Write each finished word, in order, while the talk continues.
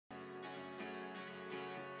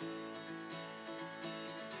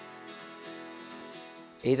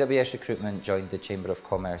AWS Recruitment joined the Chamber of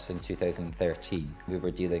Commerce in 2013. We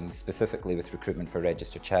were dealing specifically with recruitment for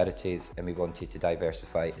registered charities, and we wanted to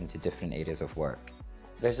diversify into different areas of work.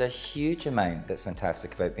 There's a huge amount that's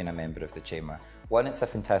fantastic about being a member of the Chamber. One, it's a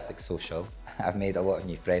fantastic social. I've made a lot of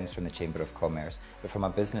new friends from the Chamber of Commerce, but from a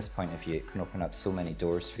business point of view, it can open up so many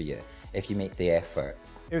doors for you if you make the effort.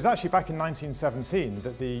 It was actually back in 1917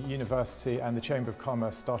 that the university and the Chamber of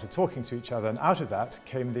Commerce started talking to each other, and out of that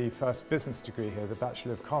came the first business degree here, the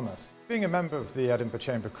Bachelor of Commerce. Being a member of the Edinburgh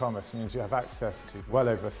Chamber of Commerce means you have access to well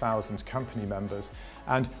over 1,000 company members,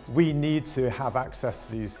 and we need to have access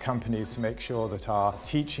to these companies to make sure that our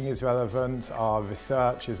teaching is relevant, our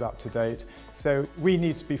research is up to date. So we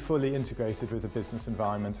need to be fully integrated with the business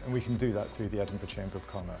environment, and we can do that through the Edinburgh Chamber of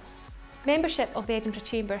Commerce. Membership of the Edinburgh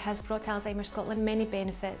Chamber has brought to Alzheimer's Scotland many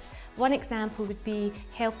benefits. One example would be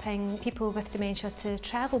helping people with dementia to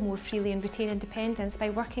travel more freely and retain independence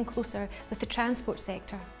by working closer with the transport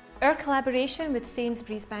sector. Our collaboration with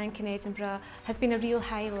Sainsbury's Bank in Edinburgh has been a real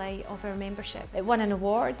highlight of our membership. It won an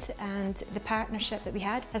award, and the partnership that we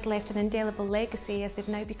had has left an indelible legacy as they've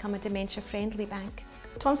now become a dementia-friendly bank.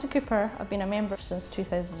 Thomson Cooper have been a member since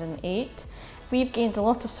 2008. We've gained a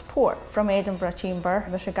lot of support from Edinburgh Chamber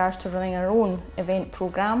with regards to running our own event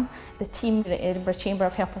programme. The team at Edinburgh Chamber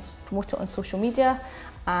have helped us promote it on social media,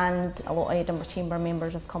 and a lot of Edinburgh Chamber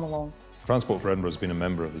members have come along. Transport for Edinburgh has been a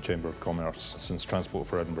member of the Chamber of Commerce since Transport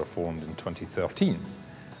for Edinburgh formed in 2013.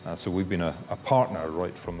 So we've been a partner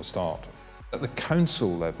right from the start. At the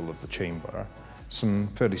council level of the Chamber, some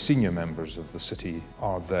fairly senior members of the city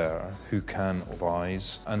are there who can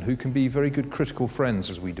advise and who can be very good critical friends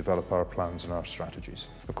as we develop our plans and our strategies.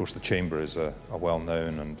 Of course, the Chamber is a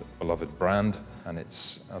well-known and beloved brand, and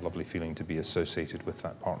it's a lovely feeling to be associated with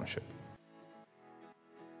that partnership.